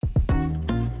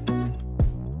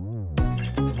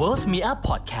Worth Me Up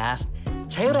Podcast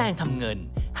ใช้แรงทำเงิน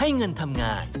ให้เงินทำง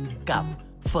านกับ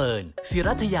เฟิร์น ศิ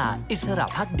รัทยา อิสระ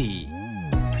ภักดี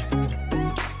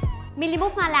มิลลิมู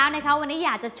ฟมาแล้วนะคะวันนี้อ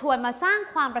ยากจะชวนมาสร้าง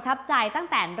ความประทับใจตั้ง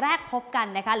แต่แรกพบกัน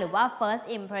นะคะหรือว่า first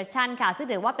impression ค่ะซึ่ง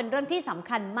ถือว่าเป็นเรื่องที่สำ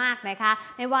คัญมากนะคะ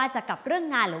ไม่ว่าจะกับเรื่อง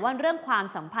งานหรือว่าเรื่องความ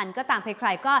สัมพันธ์ก็ตามใคร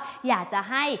ๆก็อยากจะ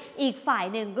ให้อีกฝ่าย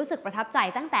หนึ่งรู้สึกประทับใจ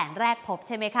ตั้งแต่แรกพบใ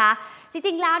ช่ไหมคะจ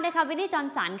ริงๆแล้วนะคะวินนี่จอห์น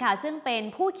สันค่ะซึ่งเป็น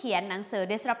ผู้เขียนหนังสือ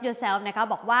Disrupt Yourself นะคะ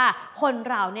บอกว่าคน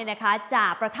เราเนี่ยนะคะจะ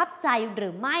ประทับใจหรื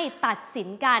อไม่ตัดสิน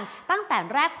กันตั้งแต่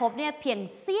แรกพบเนี่ยเพียง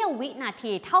เสี้ยววินา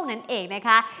ทีเท่านั้นเองนะค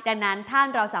ะดังนั้นถ้า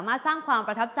เราสามารถสร้างความป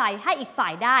ระทับใจให้อีกฝ่า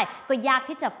ยได้ก็ยาก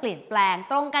ที่จะเปลี่ยนแปลง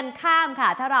ตรงกันข้ามค่ะ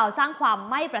ถ้าเราสร้างความ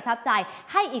ไม่ประทับใจ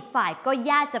ให้อีกฝ่ายก็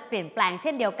ยากจะเปลี่ยนแปลงเ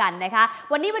ช่นเดียวกันนะคะ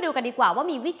วันนี้มาดูกันดีกว่าว่า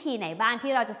มีวิธีไหนบ้าง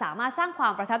ที่เราจะสามารถสร้างควา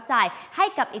มประทับใจให้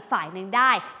กับอีกฝ่ายหนึ่งไ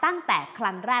ด้ตั้งแต่ค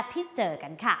รั้งแรกที่เจอกั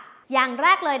นค่ะอย่างแร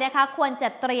กเลยนะคะควรจะ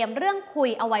เตรียมเรื่องคุย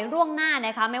เอาไว้ล่วงหน้าน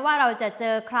ะคะไม่ว่าเราจะเจ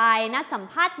อใครนัดสัม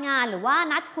ภาษณ์งานหรือว่า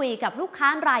นัดคุยกับลูกค้า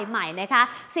รายใหม่นะคะ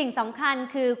สิ่งสำคัญ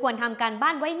คือควรทำการบ้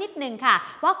านไว้นิดนึงค่ะ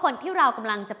ว่าคนที่เราก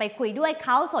ำลังจะไปคุยด้วยเข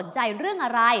าสนใจเรื่องอ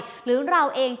ะไรหรือเรา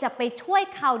เองจะไปช่วย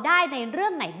เขาได้ในเรื่อ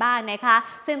งไหนบ้างนะคะ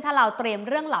ซึ่งถ้าเราเตรียม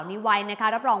เรื่องเหล่านี้ไว้นะคะ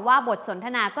รับรองว่าบทสนท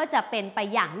นาก็จะเป็นไป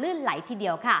อย่างลื่นไหลทีเดี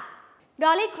ยวค่ะด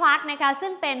อลลี่ คลาร์กนะคะซึ่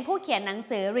งเป็นผู้เขียนหนัง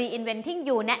สือ Reinventing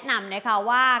You แนะนำนะคะ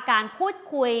ว่าการพูด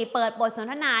คุยเปิดบทสน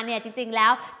ทนาเนี่ยจริงๆแล้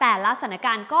วแต่ละสถานก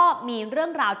ารณ์ก็มีเรื่อ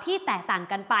งราวที่แตกต่าง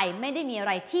กันไปไม่ได้มีอะ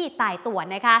ไรที่ตายตัว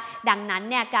นะคะดังนั้น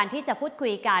เนี่ยการที่จะพูดคุ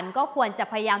ยกันก็ควรจะ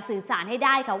พยายามสื่อสารให้ไ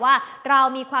ด้ค่ะว่าเรา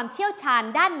มีความเชี่ยวชาญ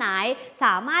ด้านไหนส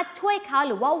ามารถช่วยเขา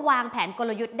หรือว่าวางแผนก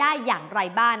ลยุทธ์ได้อย่างไร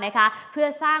บ้างนะคะเพื่อ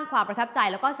สร้างความประทับใจ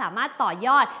แล้วก็สามารถต่อย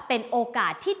อดเป็นโอกา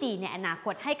สที่ดีในอนาค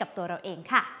ตให้กับตัวเราเอง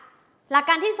ค่ะหลัก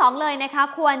การที่2เลยนะคะ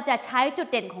ควรจะใช้จุด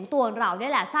เด่นของตัวเราเนี่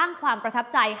ยแหละสร้างความประทับ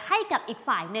ใจให้กับอีก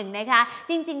ฝ่ายหนึ่งนะคะ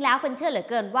จริงๆแล้วเฟิร์นเชื่อเหลือ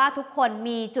เกินว่าทุกคน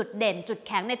มีจุดเด่นจุดแ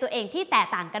ข็งในตัวเองที่แตก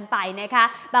ต่างกันไปนะคะ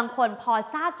บางคนพอ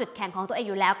ทราบจุดแข็งของตัวเอง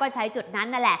อยู่แล้วก็ใช้จุดนั้น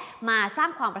นั่นแหละมาสร้าง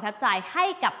ความประทับใจให้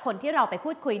กับคนที่เราไป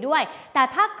พูดคุยด้วยแต่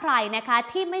ถ้าใครนะคะ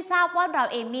ที่ไม่ทราบว่าเรา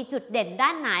เองมีจุดเด่นด้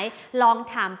านไหนลอง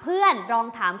ถามเพื่อนลอง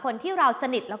ถามคนที่เราส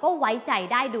นิทแล้วก็ไว้ใจ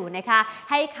ได้ดูนะคะ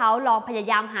ให้เขาลองพยา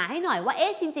ยามหาให้หน่อยว่า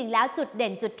จริงๆแล้วจุดเ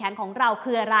ด่นจุดแข็งของเรา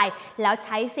คืออะไรแล้วใ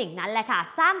ช้สิ่งนั้นแหละค่ะ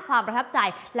สร้างความประทับใจ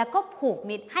แล้วก็ผูก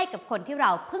มิตรให้กับคนที่เร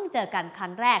าเพิ่งเจอกันครั้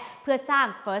งแรกเพื่อสร้าง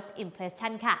first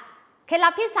impression ค่ะเคล็ด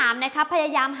ลับที่3นะคะพย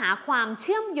ายามหาความเ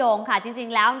ชื่อมโยงค่ะจริง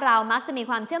ๆแล้วเรามักจะมี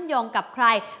ความเชื่อมโยงกับใคร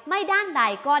ไม่ด้านใด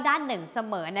ก็ด้านหนึ่งเส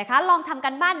มอนะคะลองทำกั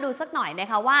นบ้านดูสักหน่อยนะ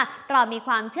คะว่าเรามีค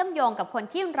วามเชื่อมโยงกับคน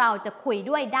ที่เราจะคุย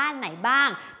ด้วยด้านไหนบ้าง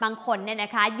บางคนเนี่ยน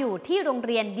ะคะอยู่ที่โรงเ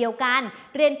รียนเดียวกัน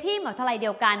เรียนที่มหาวิทยาลัยเดี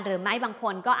ยวกันหรือไม่บางค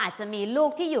นก็อาจจะมีลูก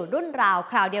ที่อยู่รุ่นราว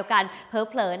คราวเดียวกันเ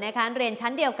ผลอๆนะคะเรียนชั้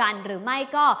นเดียวกันหรือไม่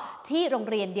ก็ที่โรง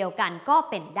เรียนเดียวกันก็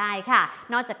เป็นได้ค่ะ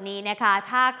นอกจากนี้นะคะ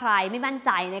ถ้าใครไม่มั่นใ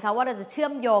จนะคะว่าเราจะเชื่อ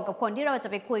มโยงกับคนที่เราจะ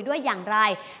ไปคุยด้วยอย่างไร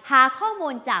หาข้อมู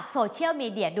ลจากโซเชียลมี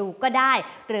เดียดูก็ได้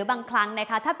หรือบางครั้งนะ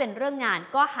คะถ้าเป็นเรื่องงาน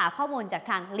ก็หาข้อมูลจาก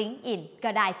ทาง LinkedIn ก็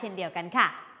ได้เช่นเดียวกันค่ะ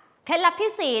เคล็ดลับ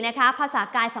ที่4นะคะภาษา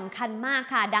กายสำคัญมาก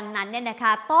ค่ะดังนั้นเนี่ยนะค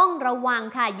ะต้องระวัง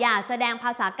ค่ะอย่าแสดงภ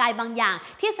าษากายบางอย่าง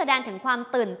ที่แสดงถึงความ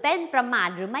ตื่นเต้นประหม่า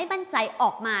หรือไม่มั่นใจอ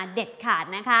อกมาเด็ดขาด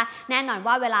นะคะแน่นอน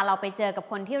ว่าเวลาเราไปเจอกับ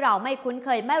คนที่เราไม่คุ้นเค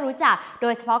ยไม่รู้จักโด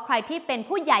ยเฉพาะใครที่เป็น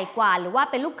ผู้ใหญ่กว่าหรือว่า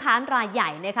เป็นลูกค้ารายใหญ่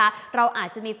นะคะเราอาจ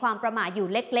จะมีความประหม่าอยู่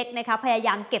เล็กๆนะคะพยาย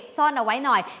ามเก็บซ่อนเอาไว้ห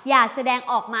น่อยอย่าแสดง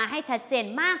ออกมาให้ชัดเจน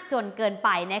มากจนเกินไป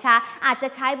นะคะอาจจะ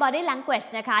ใช้ body language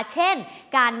นะคะเช่น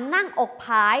การนั่งอกผ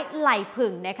ายไหล่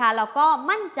ผึ่งนะคะแล้วก็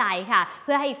มั่นใจค่ะเ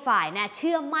พื่อให้ฝ่ายเ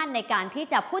ชื่อมั่นในการที่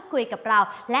จะพูดคุยกับเรา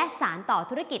และสานต่อ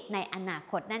ธุรกิจในอนา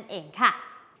คตนั่นเองค่ะ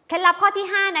เคล็ดลับข้อที่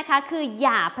5นะคะคืออ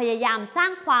ย่าพยายามสร้า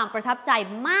งความประทับใจ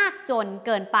มากจนเ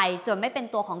กินไปจนไม่เป็น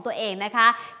ตัวของตัวเองนะคะ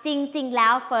จริงๆแล้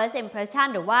ว first impression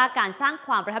หรือว่าการสร้างค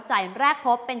วามประทับใจแรกพ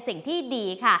บเป็นสิ่งที่ดี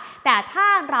ค่ะแต่ถ้า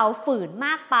เราฝืนม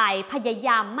ากไปพยาย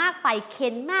ามมากไปเ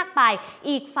ค้นมากไป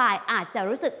อีกฝ่ายอาจจะ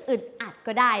รู้สึกอึดอัด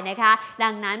ก็ได้นะคะดั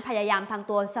งนั้นพยายามทำ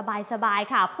ตัวสบาย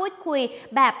ๆค่ะพูดคุย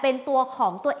แบบเป็นตัวขอ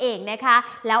งตัวเองนะคะ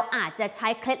แล้วอาจจะใช้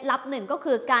เคล็ดลับหนึ่งก็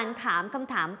คือการถามค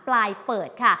ำถามปลายเปิด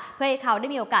ค่ะเพื่อให้เขาได้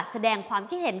มีโอกาสแสดงความ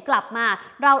คิดเห็นกลับมา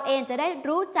เราเองจะได้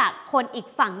รู้จักคนอีก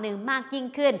ฝั่งหนึ่งมากยิ่ง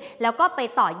ขึ้นแล้วก็ไป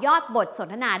ต่อยอดบทสน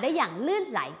ทนาได้อย่างลื่น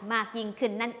ไหลมากยิ่งขึ้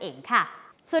นนั่นเองค่ะ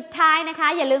สุดท้ายนะคะ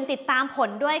อย่าลืมติดตามผล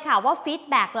ด้วยค่ะว่าฟีด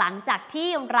แบ็กหลังจากที่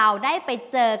เราได้ไป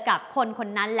เจอกับคนคน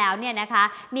นั้นแล้วเนี่ยนะคะ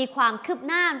มีความคืบ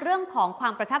หน้าเรื่องของควา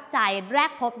มประทับใจแร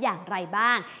กพบอย่างไรบ้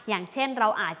างอย่างเช่นเรา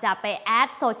อาจจะไปแอด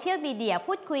โซเชียลมีเดีย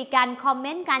พูดคุยกันคอมเม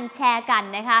นต์กันแชร์กัน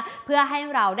นะคะเพื่อให้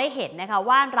เราได้เห็นนะคะ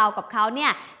ว่าเรากับเขาเนี่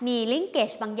ยมีลิงก์เก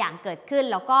จบางอย่างเกิดขึ้น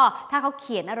แล้วก็ถ้าเขาเ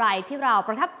ขียนอะไรที่เราป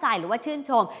ระทับใจหรือว่าชื่น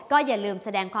ชมก็อย่าลืมแส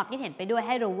ดงความคิดเห็นไปด้วยใ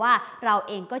ห้รู้ว่าเรา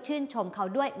เองก็ชื่นชมเขา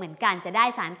ด้วยเหมือนกันจะได้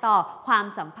สานต่อความ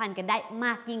สัมพันธ์กันได้ม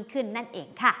ากยิ่งขึ้นนั่นเอง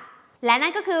ค่ะ และนั่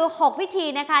นก็คือ 6 วิธี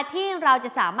นะคะที่เราจะ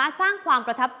สามารถสร้างความป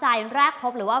ระทับใจแรกพ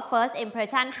บหรือว่า first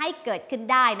impression ให้เกิดขึ้น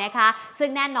ได้นะคะซึ่ง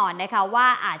แน่นอนนะคะว่า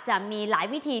อาจจะมีหลาย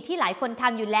วิธีที่หลายคนท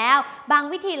ำอยู่แล้วบาง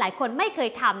วิธีหลายคนไม่เคย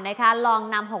ทำนะคะลอง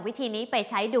นำ6 วิธีนี้ไป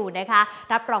ใช้ดูนะคะ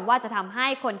รับรองว่าจะทำให้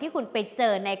คนที่คุณไปเจ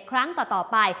อในครั้งต่อ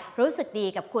ๆไปรู้สึกดี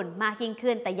กับคุณมากยิ่ง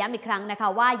ขึ้นแต่ย้ำอีกครั้งนะคะ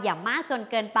ว่าอย่ามากจน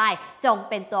เกินไปจง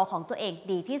เป็นตัวของตัวเอง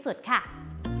ดีที่สุดค่ะ